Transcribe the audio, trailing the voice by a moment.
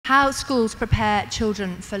How schools prepare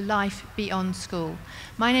children for life beyond school.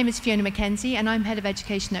 My name is Fiona Mackenzie and I'm Head of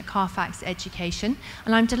Education at Carfax Education,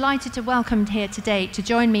 and I'm delighted to welcome here today to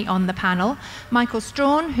join me on the panel Michael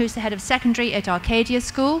Strawn, who's the Head of Secondary at Arcadia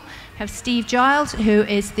School. We have Steve Giles, who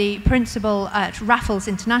is the Principal at Raffles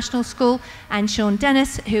International School, and Sean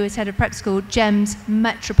Dennis, who is Head of Prep School, GEMS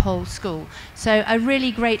Metropole School. So a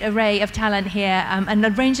really great array of talent here and a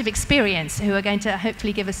range of experience who are going to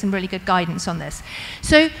hopefully give us some really good guidance on this.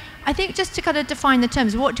 So I think just to kind of define the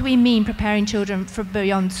terms, what do we mean preparing children for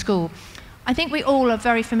beyond school? I think we all are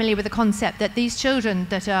very familiar with the concept that these children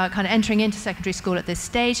that are kind of entering into secondary school at this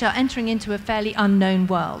stage are entering into a fairly unknown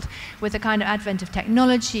world. With the kind of advent of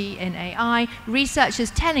technology and AI,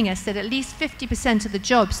 researchers telling us that at least 50% of the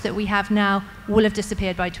jobs that we have now will have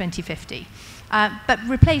disappeared by 2050. But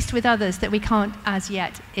replaced with others that we can't as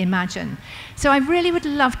yet imagine. So I really would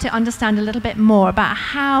love to understand a little bit more about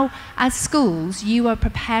how, as schools, you are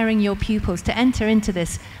preparing your pupils to enter into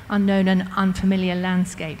this unknown and unfamiliar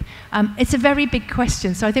landscape. It's a very big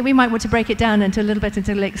question, so I think we might want to break it down into a little bit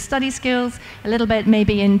into like study skills, a little bit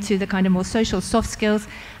maybe into the kind of more social soft skills.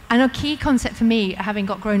 And a key concept for me, having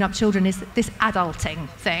got grown-up children, is this adulting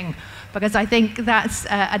thing, because I think that's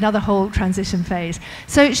another whole transition phase.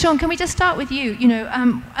 So, Sean, can we just start with you? You know,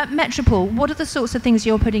 at Metropole, what are the sorts of things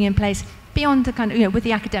you're putting in place beyond the kind of, you know, with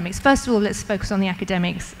the academics? First of all, let's focus on the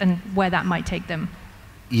academics and where that might take them.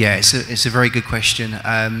 Yeah, it's a very good question.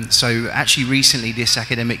 So actually recently this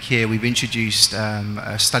academic year, we've introduced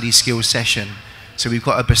a study skills session. So we've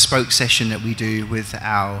got a bespoke session that we do with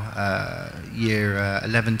our year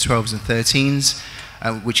 11, 12s and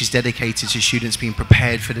 13s, which is dedicated to students being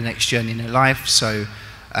prepared for the next journey in their life. So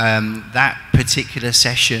that particular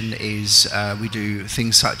session is, we do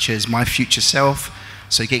things such as My Future Self,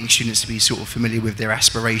 so getting students to be sort of familiar with their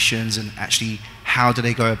aspirations and actually how do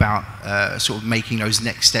they go about sort of making those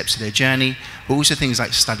next steps of their journey, but also things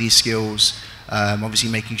like study skills, obviously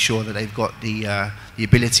making sure that they've got the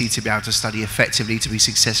ability to be able to study effectively, to be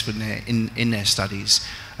successful in their studies.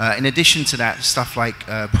 In addition to that, stuff like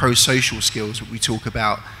pro-social skills, what we talk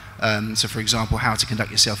about, so for example, how to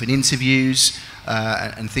conduct yourself in interviews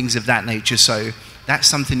and things of that nature. So that's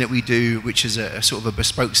something that we do, which is a sort of a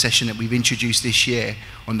bespoke session that we've introduced this year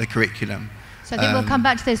on the curriculum. So I think we'll come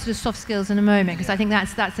back to those sort of soft skills in a moment, because I think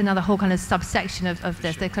that's another whole kind of subsection of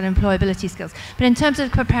this, the kind of employability skills. But in terms of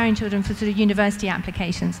preparing children for sort of university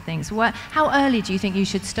applications and things, how early do you think you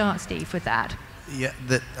should start, Steve, with that? Yeah,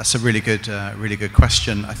 that's a really good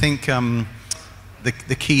question. I think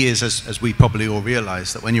the key is, as we probably all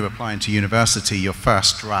realise, that when you're applying to university, your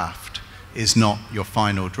first draft is not your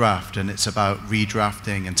final draft, and it's about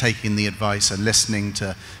redrafting and taking the advice and listening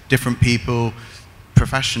to different people,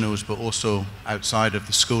 professionals, but also outside of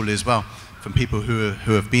the school as well, from people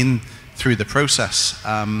who have been through the process.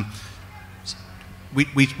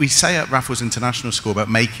 We say at Raffles International School about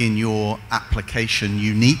making your application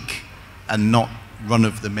unique and not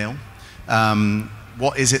run-of-the-mill.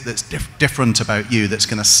 What is it that's different about you that's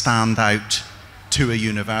going to stand out to a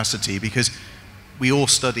university? Because we all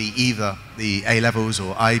study either the A-levels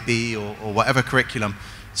or IB or whatever curriculum.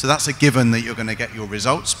 So that's a given that you're going to get your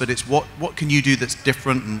results, but it's what can you do that's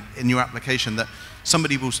different in your application that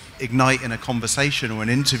somebody will ignite in a conversation or an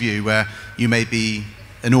interview where you may be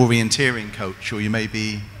an orienteering coach or you may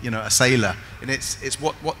be, you know, a sailor. And it's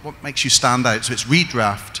what makes you stand out. So it's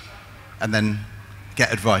redraft and then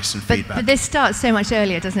get advice and feedback. But this starts so much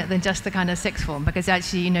earlier, doesn't it, than just the kind of sixth form? Because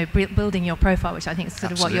actually, you know, building your profile, which I think is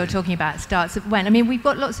sort of what you're talking about, starts when. I mean, we've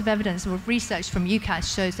got lots of evidence, or research from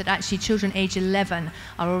UCAS shows that actually children age 11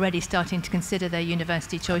 are already starting to consider their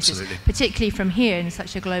university choices, particularly from here in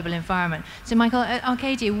such a global environment. So, Michael, at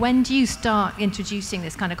Arcadia, when do you start introducing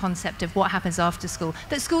this kind of concept of what happens after school?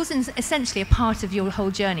 That school's essentially a part of your whole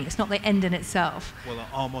journey. It's not the end in itself. Well,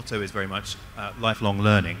 our motto is very much lifelong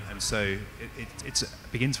learning, and so it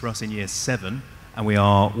begins for us in year 7, and we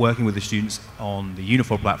are working with the students on the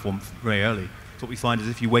Unifog platform very early. So what we find is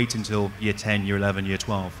if you wait until year 10, year 11, year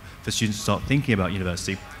 12 for students to start thinking about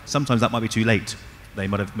university, sometimes that might be too late. They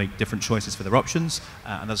might have made different choices for their options,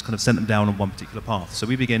 and that's kind of sent them down on one particular path. So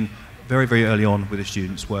we begin very, very early on with the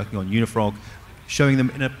students working on Unifog, showing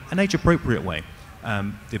them in an age-appropriate way.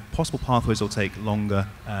 The possible pathways will take longer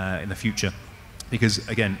in the future, because,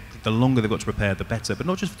 again, the longer they've got to prepare, the better. But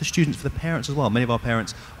not just for the students, for the parents as well. Many of our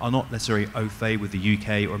parents are not necessarily au fait with the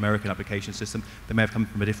UK or American application system. They may have come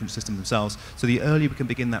from a different system themselves. So the earlier we can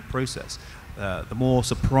begin that process, the more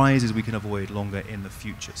surprises we can avoid longer in the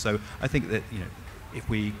future. So I think that, you know, if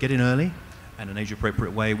we get in early and in an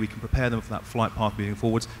age-appropriate way, we can prepare them for that flight path moving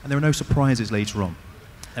forwards, and there are no surprises later on.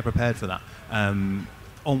 They're prepared for that.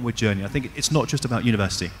 onward journey. I think it's not just about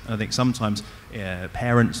university. I think sometimes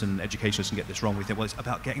parents and educationists can get this wrong. We think, well, it's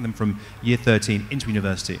about getting them from year 13 into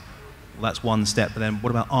university. Well, that's one step, but then what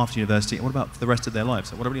about after university, and what about for the rest of their lives?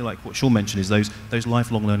 So what I really like, what Sean mentioned, is those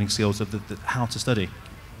lifelong learning skills of how to study.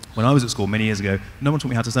 When I was at school many years ago, no one taught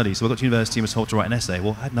me how to study, so I got to university and was told to write an essay.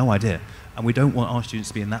 Well, I had no idea, and we don't want our students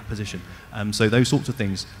to be in that position. So those sorts of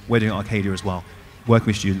things we're doing at Arcadia as well, working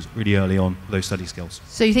with students really early on with those study skills.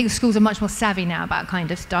 So you think schools are much more savvy now about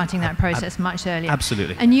kind of starting that process much earlier?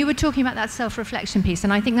 Absolutely. And you were talking about that self-reflection piece,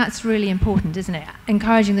 and I think that's really important, isn't it?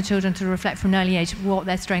 Encouraging the children to reflect from an early age what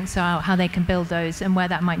their strengths are, how they can build those, and where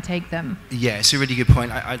that might take them. Yeah, it's a really good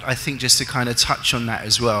point. I think just to kind of touch on that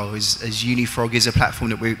as well, as UniFrog is a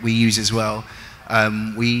platform that we use as well.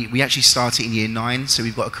 We actually started in year 9, so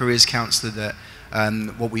we've got a careers counsellor that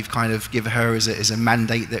what we've kind of given her is a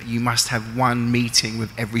mandate that you must have one meeting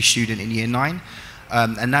with every student in year 9.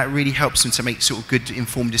 And that really helps them to make sort of good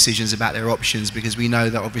informed decisions about their options, because we know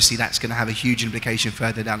that obviously that's going to have a huge implication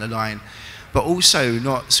further down the line. But also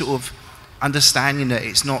not sort of understanding that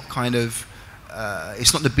it's not kind of,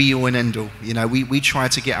 it's not the be all and end all. You know, we try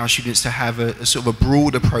to get our students to have a sort of a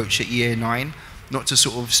broad approach at year 9, not to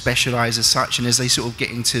sort of specialise as such, and as they sort of get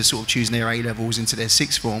into sort of choosing their A-levels into their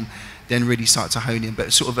 6th form, then really start to hone in.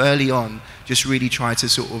 But sort of early on, just really try to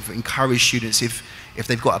sort of encourage students, if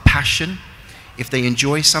they've got a passion, if they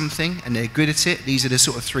enjoy something and they're good at it, these are the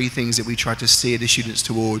sort of 3 things that we try to steer the students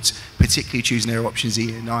towards, particularly choosing their options in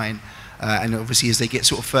year 9. And obviously as they get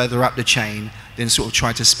sort of further up the chain, then sort of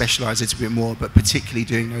try to specialise a little bit more, but particularly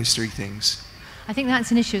doing those 3 things. I think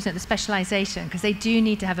that's an issue, isn't it, the specialisation, because they do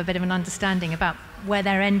need to have a bit of an understanding about where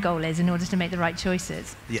their end goal is in order to make the right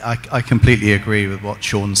choices. Yeah, I completely agree with what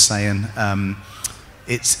Sean's saying.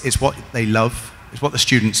 It's what they love, it's what the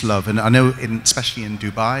students love. And I know, especially in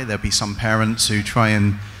Dubai, there'll be some parents who try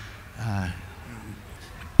and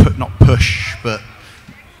not push, but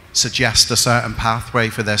suggest a certain pathway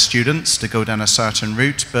for their students to go down a certain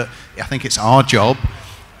route. But I think it's our job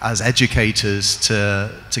as educators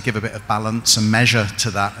to give a bit of balance and measure to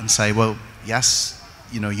that and say, well, yes,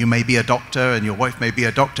 you know, you may be a doctor and your wife may be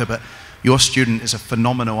a doctor, but your student is a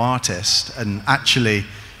phenomenal artist, and actually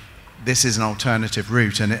this is an alternative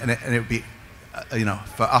route, and it would be, you know,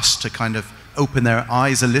 for us to kind of open their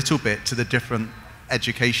eyes a little bit to the different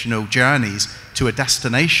educational journeys to a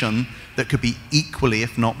destination that could be equally,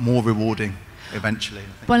 if not more rewarding eventually.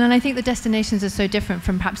 Well, and I think the destinations are so different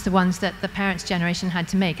from perhaps the ones that the parents' generation had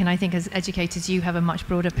to make, and I think as educators you have a much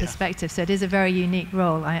broader perspective, so it is a very unique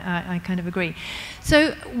role. I kind of agree.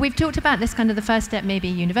 So we've talked about this kind of the first step, maybe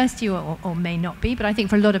university or may not be, but I think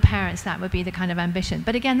for a lot of parents that would be the kind of ambition.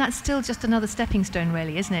 But again, that's still just another stepping stone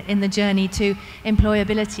really, isn't it, in the journey to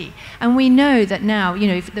employability. And we know that now, you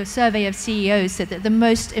know, the survey of CEOs said that the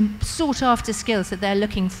most sought after skills that they're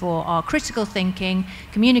looking for are critical thinking,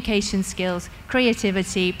 communication skills,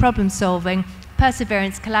 creativity, problem solving,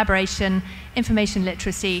 perseverance, collaboration, information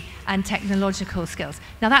literacy, and technological skills.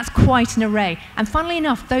 Now that's quite an array. And funnily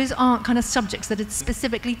enough, those aren't kind of subjects that are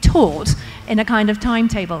specifically taught in a kind of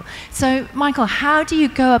timetable. So Michael, how do you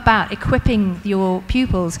go about equipping your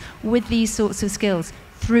pupils with these sorts of skills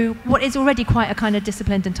through what is already quite a kind of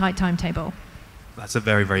disciplined and tight timetable? That's a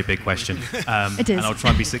very, very big question. It is. And I'll try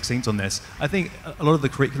and be succinct on this. I think a lot of the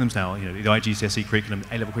curriculums now, you know, the IGCSE curriculum,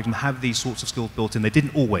 A-level curriculum, have these sorts of skills built in. They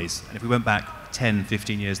didn't always. And if we went back 10,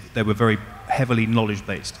 15 years, they were very heavily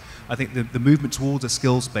knowledge-based. I think the movement towards a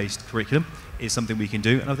skills-based curriculum is something we can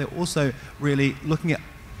do. And I think also really looking at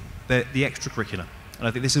the extracurricular. And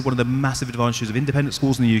I think this is one of the massive advantages of independent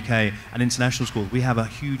schools in the UK and international schools. We have a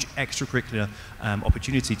huge extracurricular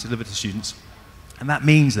opportunity to deliver to students. And that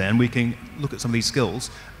means then we can look at some of these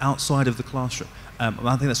skills outside of the classroom. I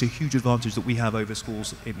think that's a huge advantage that we have over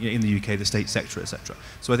schools in the UK, the state sector, etc.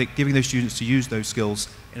 So I think giving those students to use those skills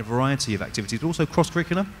in a variety of activities, but also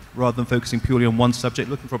cross-curricular, rather than focusing purely on one subject,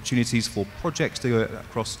 looking for opportunities for projects to go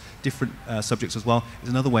across different subjects as well, is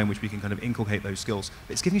another way in which we can kind of inculcate those skills.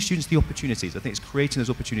 But it's giving students the opportunities. I think it's creating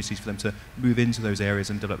those opportunities for them to move into those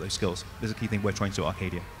areas and develop those skills. There's a key thing we're trying to do at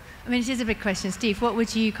Arcadia. I mean, it is a big question. Steve, what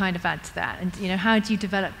would you kind of add to that? And, you know, how do you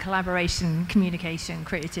develop collaboration, communication,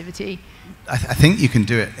 creativity? I think you can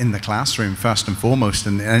do it in the classroom first and foremost.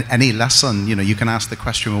 And any lesson, you know, you can ask the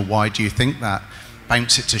question, well, why do you think that?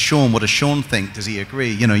 Bounce it to Sean. What does Sean think? Does he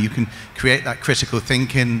agree? You know, you can create that critical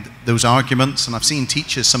thinking, those arguments. And I've seen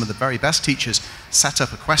teachers, some of the very best teachers, set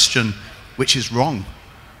up a question which is wrong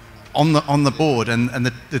on the board, and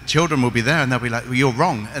the children will be there and they'll be like, well, you're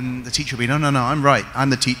wrong, and the teacher will be, no, I'm right, I'm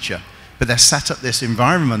the teacher. But they've set up this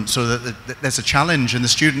environment so that there's a challenge, and the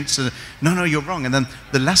students are, no, you're wrong. And then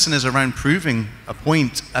the lesson is around proving a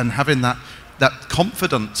point and having that that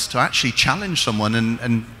confidence to actually challenge someone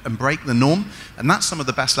and break the norm. And that's some of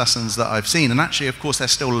the best lessons that I've seen. And actually, of course, they're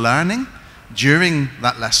still learning during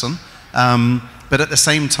that lesson, but at the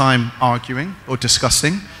same time arguing or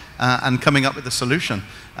discussing and coming up with a solution.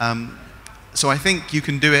 So I think you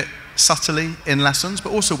can do it subtly in lessons,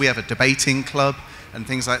 but also we have a debating club and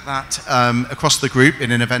things like that across the group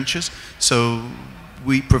in Interventures. So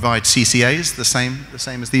we provide CCAs, the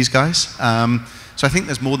same as these guys. So I think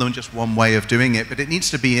there's more than just one way of doing it, but it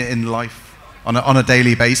needs to be in life on a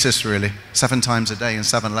daily basis, really, 7 times a day and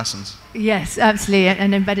 7 lessons. Yes, absolutely,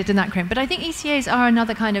 and embedded in that curriculum. But I think ECAs are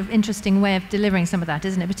another kind of interesting way of delivering some of that,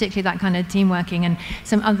 isn't it? Particularly that kind of team working and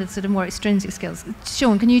some other sort of more extrinsic skills.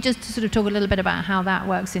 Sean, can you just sort of talk a little bit about how that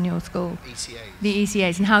works in your school? ECAs. The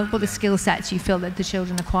ECAs, and what the skill sets you feel that the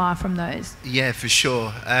children acquire from those? Yeah, for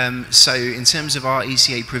sure. So in terms of our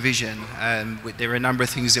ECA provision, there are a number of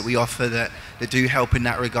things that we offer that do help in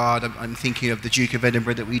that regard. I'm thinking of the Duke of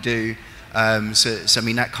Edinburgh that we do. So I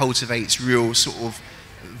mean, that cultivates real sort of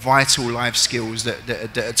vital life skills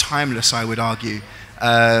that are timeless, I would argue,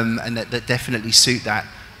 and that definitely suit that.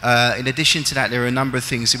 In addition to that, there are a number of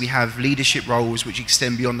things. So we have leadership roles which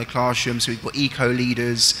extend beyond the classroom. So we've got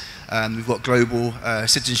eco-leaders, we've got global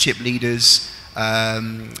citizenship leaders. I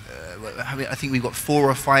think we've got 4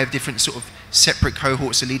 or 5 different sort of separate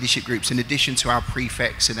cohorts of leadership groups in addition to our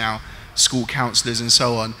prefects and our school counsellors and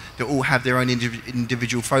so on, that all have their own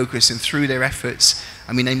individual focus, and through their efforts,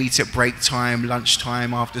 I mean, they meet at break time, lunch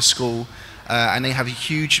time, after school, and they have a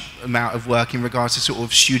huge amount of work in regards to sort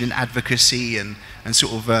of student advocacy and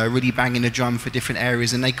sort of really banging the drum for different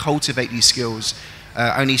areas, and they cultivate these skills.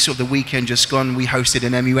 Only sort of the weekend just gone, we hosted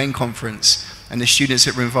an MUN conference, and the students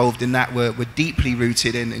that were involved in that were deeply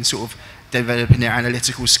rooted in sort of developing their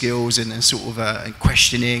analytical skills and sort of and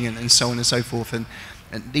questioning and so on and so forth. And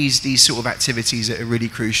these sort of activities are really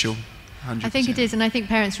crucial. 100%. I think it is, and I think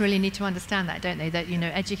parents really need to understand that, don't they? That, you know,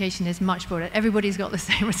 education is much broader. Everybody's got the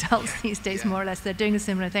same results these days, more or less. They're doing a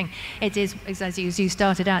similar thing. It is, as you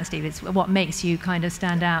started out, Steve, it's what makes you kind of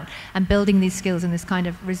stand out, and building these skills and this kind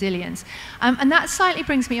of resilience. And that slightly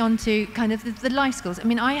brings me on to kind of the life skills. I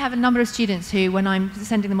mean, I have a number of students who, when I'm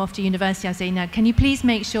sending them off to university, I say, now, can you please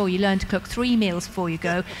make sure you learn to cook 3 meals before you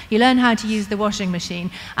go? You learn how to use the washing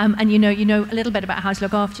machine, and you know a little bit about how to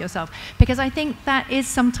look after yourself. Because I think that is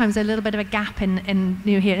sometimes a little bit of a gap in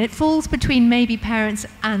here. And it falls between maybe parents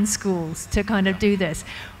and schools to kind of do this.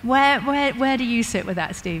 Where do you sit with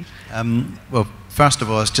that, Steve? Well, first of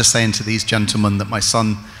all, I was just saying to these gentlemen that my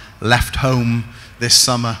son left home this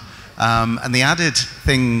summer. And the added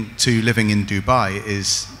thing to living in Dubai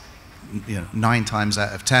is, 9 times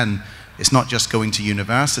out of 10, it's not just going to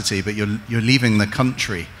university, but you're leaving the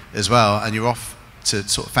country as well, and you're off to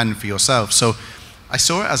sort of fend for yourself. So I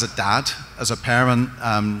saw it as a dad, as a parent,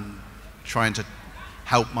 trying to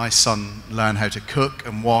help my son learn how to cook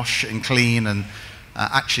and wash and clean and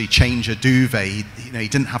actually change a duvet. He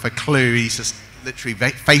didn't have a clue. He's just literally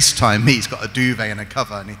FaceTime me. He's got a duvet and a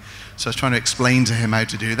cover. So I was trying to explain to him how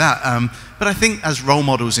to do that. But I think as role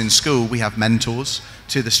models in school, we have mentors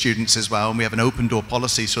to the students as well. And we have an open door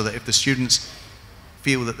policy so that if the students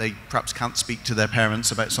feel that they perhaps can't speak to their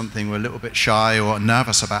parents about something, or a little bit shy or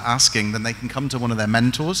nervous about asking, then they can come to one of their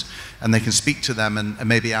mentors and they can speak to them and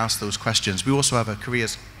maybe ask those questions. We also have a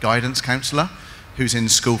careers guidance counsellor who's in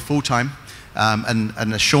school full-time. And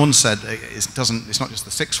as Sean said, it's not just the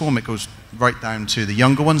sixth form, it goes right down to the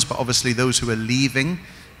younger ones, but obviously those who are leaving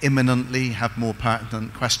imminently have more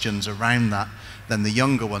pertinent questions around that than the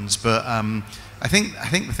younger ones. But I think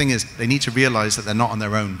the thing is, they need to realise that they're not on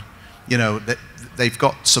their own. That they've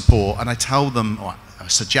got support, and I tell them, or I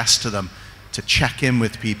suggest to them, to check in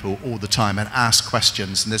with people all the time and ask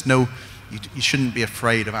questions. And you shouldn't be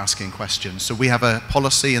afraid of asking questions. So we have a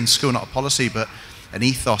policy in school, not a policy, but an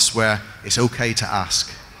ethos where it's okay to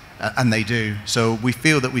ask, and they do. So we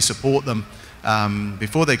feel that we support them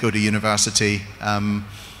before they go to university.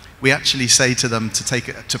 We actually say to them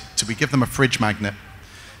we give them a fridge magnet,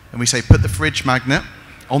 and we say, put the fridge magnet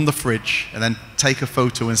on the fridge and then take a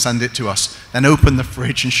photo and send it to us. Then open the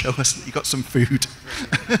fridge and show us that you got some food.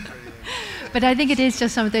 But I think it is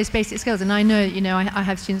just some of those basic skills. And I know, I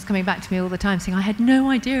have students coming back to me all the time saying, I had no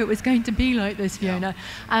idea it was going to be like this, Fiona.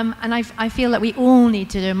 Yeah. And I feel that we all need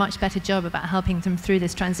to do a much better job about helping them through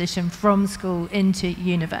this transition from school into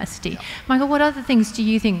university. Yeah. Michael, what other things do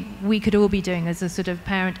you think we could all be doing as a sort of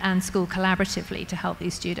parent and school collaboratively to help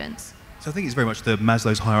these students? So I think it's very much the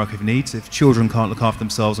Maslow's hierarchy of needs. If children can't look after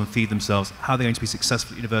themselves and feed themselves, how are they going to be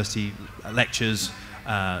successful at university, lectures,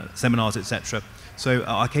 seminars, etc.? So at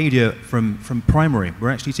Arcadia, from primary,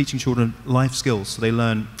 we're actually teaching children life skills. So they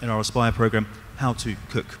learn in our Aspire program how to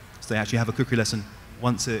cook. So they actually have a cookery lesson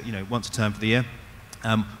once a term for the year.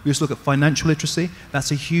 We also look at financial literacy.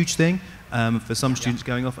 That's a huge thing for some students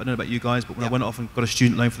going off. I don't know about you guys, but when I went off and got a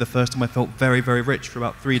student loan for the first time, I felt very, very rich for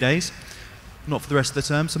about 3 days. Not for the rest of the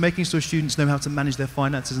term. So making sure students know how to manage their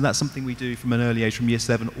finances, and that's something we do from an early age, from year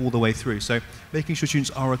 7 all the way through. So making sure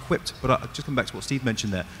students are equipped, but I'll just come back to what Steve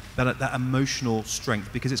mentioned there, that emotional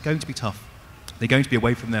strength, because it's going to be tough. They're going to be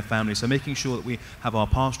away from their families. So making sure that we have our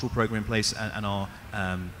pastoral program in place and our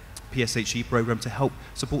PSHE program to help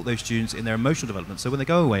support those students in their emotional development. So when they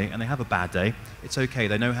go away and they have a bad day, it's okay.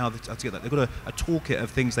 They know how to get that. They've got a toolkit of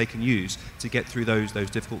things they can use to get through those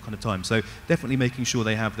difficult kind of times. So definitely making sure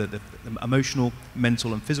they have the emotional,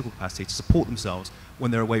 mental and physical capacity to support themselves when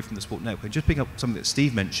they're away from the sport network. And just picking up something that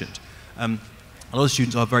Steve mentioned, a lot of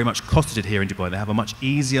students are very much cosseted here in Dubai. They have a much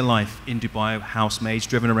easier life in Dubai, housemaids,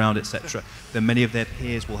 driven around, etc., than many of their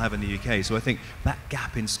peers will have in the UK. So I think that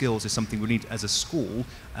gap in skills is something we need, as a school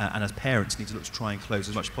and as parents, need to look to try and close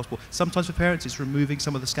as much as possible. Sometimes for parents, it's removing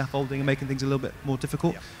some of the scaffolding and making things a little bit more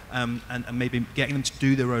difficult, and maybe getting them to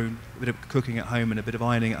do their own bit of cooking at home and a bit of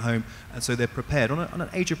ironing at home, and so they're prepared on an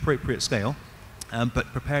age-appropriate scale, but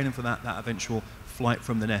preparing them for that eventual flight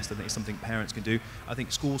from the nest. I think it's something parents can do. I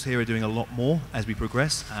think schools here are doing a lot more as we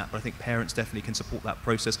progress, but I think parents definitely can support that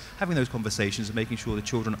process, having those conversations and making sure the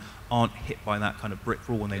children aren't hit by that kind of brick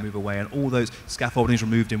wall when they move away, and all those scaffoldings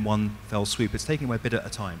removed in one fell swoop. It's taking away a bit at a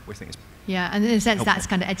time, which I think is and in a sense helpful. That's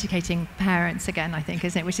kind of educating parents again, I think,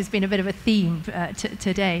 isn't it? Which has been a bit of a theme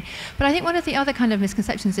today. But I think one of the other kind of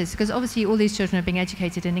misconceptions is, because obviously all these children are being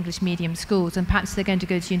educated in English medium schools, and perhaps they're going to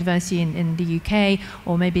go to university in the UK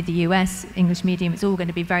or maybe the US, English medium, it's all going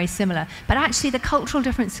to be very similar. But actually the cultural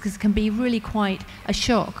differences can be really quite a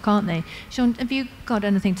shock, can't they? Sean, have you got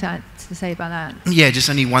anything to say about that? Yeah, just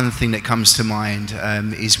only one thing that comes to mind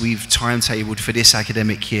is we've timetabled for this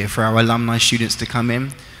academic year for our alumni students to come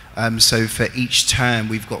in. So for each term,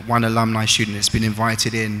 we've got one alumni student that's been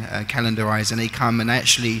invited in, calendarized, and they come, and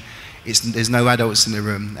actually there's no adults in the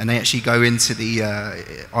room, and they actually go into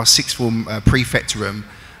our sixth form prefect room,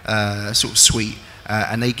 sort of suite,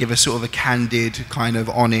 and they give us sort of a candid, kind of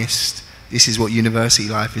honest, this is what university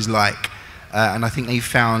life is like. And I think they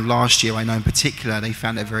found last year, I know in particular, they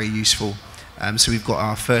found it very useful. So we've got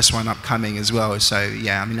our first one upcoming as well. So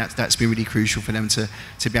yeah, I mean that's been really crucial for them to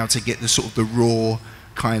be able to get the sort of the raw,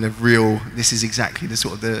 kind of real, this is exactly the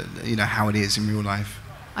sort of how it is in real life.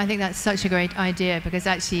 I think that's such a great idea, because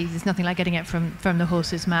actually there's nothing like getting it from the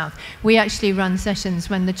horse's mouth. We actually run sessions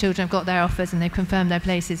when the children have got their offers and they've confirmed their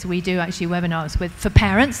places. We do actually webinars for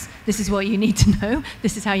parents. This is what you need to know.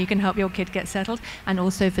 This is how you can help your kid get settled. And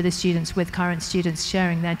also for the students, with current students,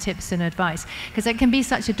 sharing their tips and advice. Because it can be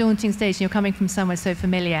such a daunting stage. You're coming from somewhere so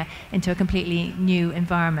familiar into a completely new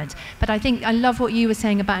environment. But I think I love what you were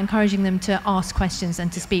saying about encouraging them to ask questions and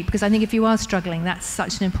to speak. Because I think if you are struggling, that's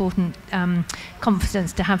such an important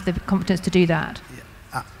confidence to have the confidence to do that.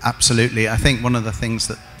 Yeah, absolutely. I think one of the things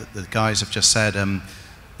that the guys have just said,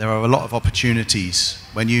 there are a lot of opportunities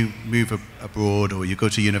when you move abroad or you go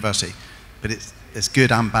to university, but there's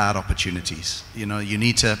good and bad opportunities. You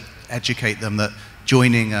need to educate them that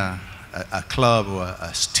joining a club or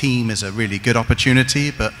a team is a really good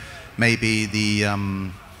opportunity, but maybe the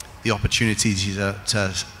opportunity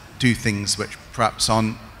to do things which perhaps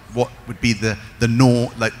aren't what would be the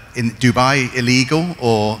norm, like in Dubai, illegal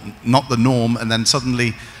or not the norm, and then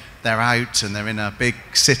suddenly they're out and they're in a big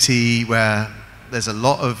city where there's a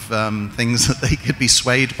lot of things that they could be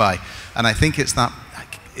swayed by. And I think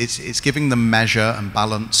it's giving them measure and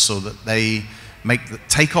balance so that they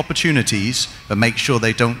take opportunities, but make sure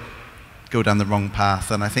they don't go down the wrong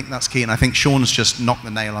path. And I think that's key. And I think Sean's just knocked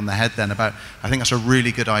the nail on the head then about, I think that's a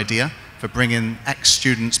really good idea for bringing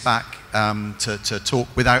ex-students back to talk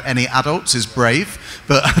without any adults is brave,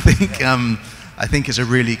 but I think is a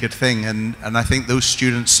really good thing. And I think those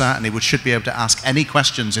students certainly should be able to ask any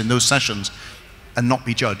questions in those sessions and not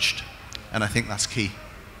be judged. And I think that's key.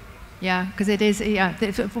 Yeah, because it's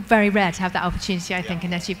very rare to have that opportunity, I think,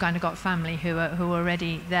 unless you've kind of got family who are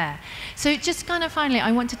already there. So just kind of finally,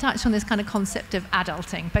 I want to touch on this kind of concept of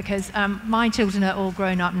adulting, because my children are all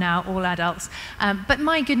grown up now, all adults. But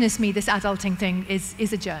my goodness me, this adulting thing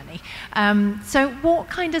is a journey. So what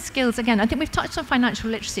kind of skills, again, I think we've touched on financial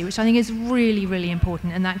literacy, which I think is really, really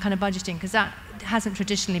important, and that kind of budgeting, because that hasn't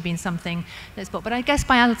traditionally been something that's bought. But I guess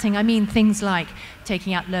by adulting, I mean things like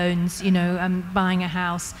taking out loans, buying a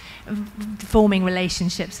house, forming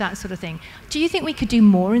relationships, that sort of thing. Do you think we could do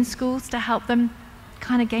more in schools to help them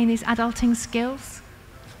kind of gain these adulting skills?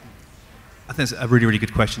 I think that's a really, really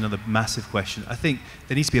good question, another massive question. I think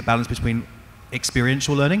there needs to be a balance between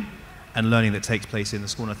experiential learning and learning that takes place in the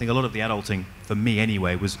school. And I think a lot of the adulting, for me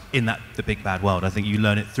anyway, was in the big bad world. I think you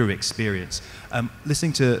learn it through experience.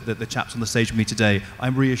 Listening to the chaps on the stage with me today,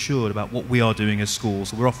 I'm reassured about what we are doing as schools.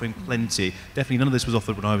 So we're offering plenty. Definitely none of this was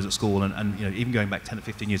offered when I was at school, and you know, even going back 10 or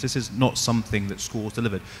 15 years, this is not something that schools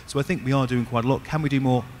delivered. So I think we are doing quite a lot. Can we do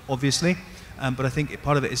more? Obviously. But I think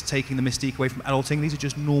part of it is taking the mystique away from adulting. These are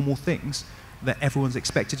just normal things that everyone's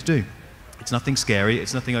expected to do. It's nothing scary.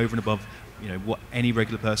 It's nothing over and above, you know, what any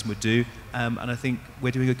regular person would do, and I think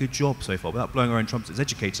we're doing a good job so far. Without blowing our own trumpets as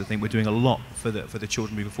educators, I think we're doing a lot for the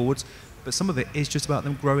children moving forwards. But some of it is just about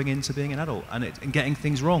them growing into being an adult, and getting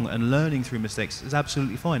things wrong and learning through mistakes is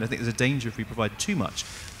absolutely fine. I think there's a danger if we provide too much,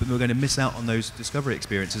 but we're going to miss out on those discovery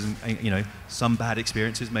experiences, and you know, some bad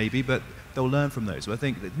experiences maybe, but they'll learn from those. So I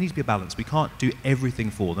think there needs to be a balance. We can't do everything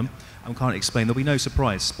for them, and we can't explain. There'll be no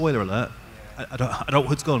surprise. Spoiler alert.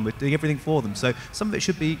 Adulthood's gone. We're doing everything for them. So some of it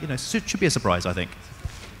should be, you know, should be a surprise, I think.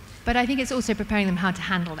 But I think it's also preparing them how to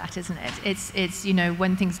handle that, isn't it? It's you know,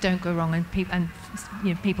 when things don't go wrong and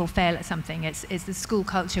you know, people fail at something, it's the school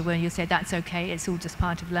culture where you say that's okay, it's all just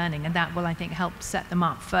part of learning, and that will, I think, help set them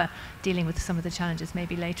up for dealing with some of the challenges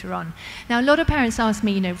maybe later on. Now, a lot of parents ask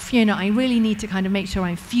me, you know, Fiona, I really need to kind of make sure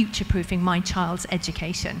I'm future-proofing my child's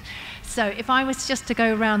education. So if I was just to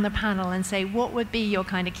go around the panel and say, what would be your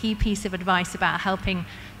kind of key piece of advice about helping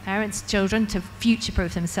parents, children to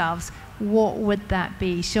future-proof themselves, what would that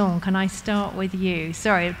be? Sean, can I start with you?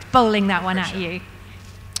 Sorry, bowling that one at you.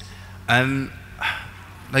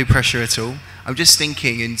 No pressure at all. I'm just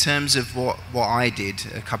thinking in terms of what I did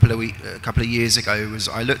a couple of years ago was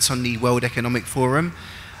I looked on the World Economic Forum.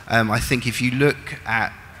 I think if you look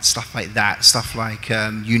at stuff like that, stuff like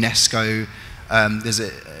UNESCO,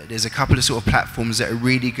 there's a couple of sort of platforms that are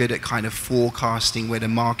really good at kind of forecasting where the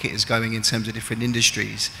market is going in terms of different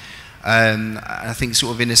industries. I think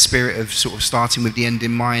sort of in a spirit of sort of starting with the end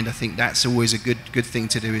in mind, I think that's always a good thing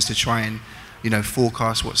to do, is to try and, you know,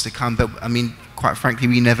 forecast what's to come. But I mean, quite frankly,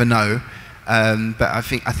 we never know. But I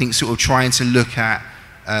think sort of trying to look at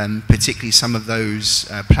particularly some of those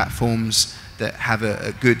platforms that have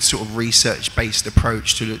a good sort of research-based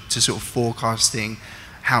approach to sort of forecasting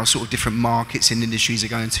how sort of different markets and industries are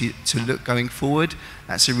going to look going forward.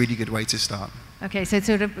 That's a really good way to start. Okay, so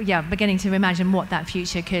sort of, yeah, beginning to imagine what that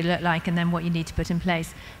future could look like and then what you need to put in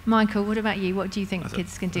place. Michael, what about you? What do you think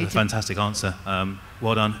kids can do? Fantastic answer.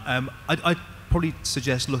 Well done. I'd probably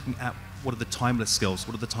suggest looking at what are the timeless skills,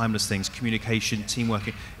 what are the timeless things, communication,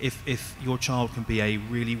 teamwork. If your child can be a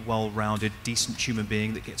really well-rounded, decent human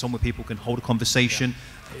being that gets on with people, can hold a conversation,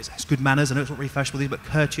 has good manners, I know it's not really fashionable, but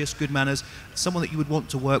courteous, good manners, someone that you would want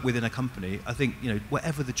to work with in a company, I think, you know,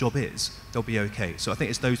 whatever the job is, they'll be okay. So I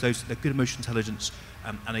think it's those good emotional intelligence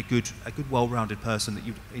and a good well-rounded person that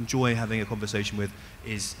you enjoy having a conversation with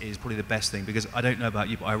is probably the best thing, because I don't know about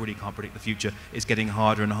you, but I really can't predict the future. It's getting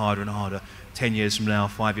harder and harder and harder. 10 years from now,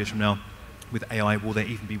 5 years from now, with AI, will they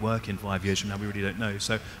even be working 5 years from now? We really don't know.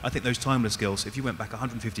 So I think those timeless skills, if you went back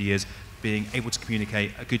 150 years, being able to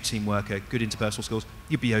communicate, a good team worker, good interpersonal skills,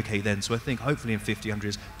 you'd be okay then. So I think hopefully in 50, 100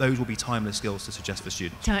 years, those will be timeless skills to suggest for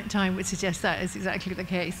students. Time would suggest that is exactly the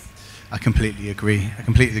case. I completely agree. I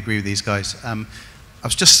completely agree with these guys. I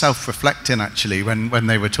was just self-reflecting actually when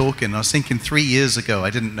they were talking. I was thinking 3 years ago I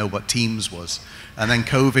didn't know what Teams was, and then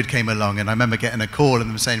COVID came along, and I remember getting a call and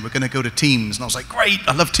them saying we're going to go to Teams, and I was like, great,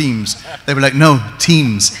 I love Teams. They were like, no,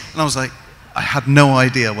 Teams, and I was like, I had no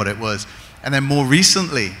idea what it was. And then more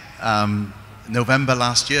recently, November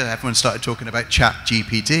last year, everyone started talking about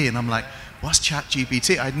ChatGPT, and I'm like, what's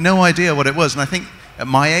ChatGPT? I had no idea what it was. And I think at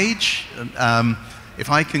my age, if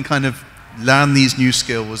I can kind of learn these new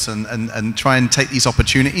skills and try and take these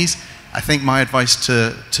opportunities, I think my advice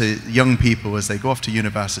to young people as they go off to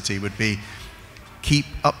university would be keep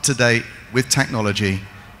up to date with technology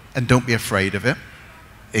and don't be afraid of it.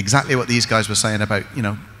 Exactly what these guys were saying about, you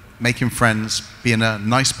know, making friends, being a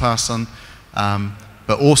nice person,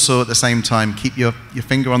 but also at the same time keep your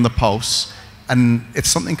finger on the pulse, and if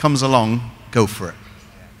something comes along, go for it.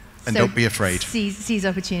 And So don't be afraid. Seize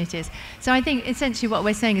opportunities. So I think essentially what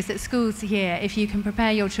we're saying is that schools here, if you can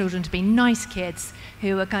prepare your children to be nice kids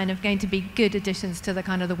who are kind of going to be good additions to the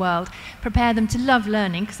kind of the world, prepare them to love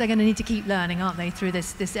learning, because they're going to need to keep learning, aren't they, through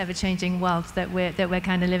this ever-changing world that we're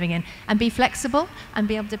kind of living in, and be flexible and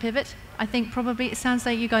be able to pivot. I think probably it sounds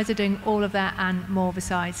like you guys are doing all of that and more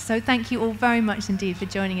besides. So thank you all very much indeed for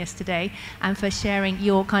joining us today and for sharing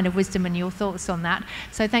your kind of wisdom and your thoughts on that.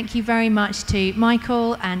 So thank you very much to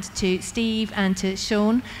Michael and to Steve and to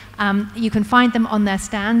Sean. You can find them on their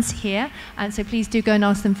stands here, and so please do go and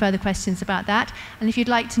ask them further questions about that. And if you'd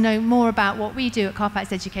like to know more about what we do at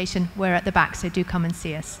Carfax Education, we're at the back, so do come and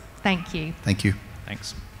see us. Thank you. Thank you.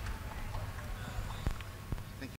 Thanks.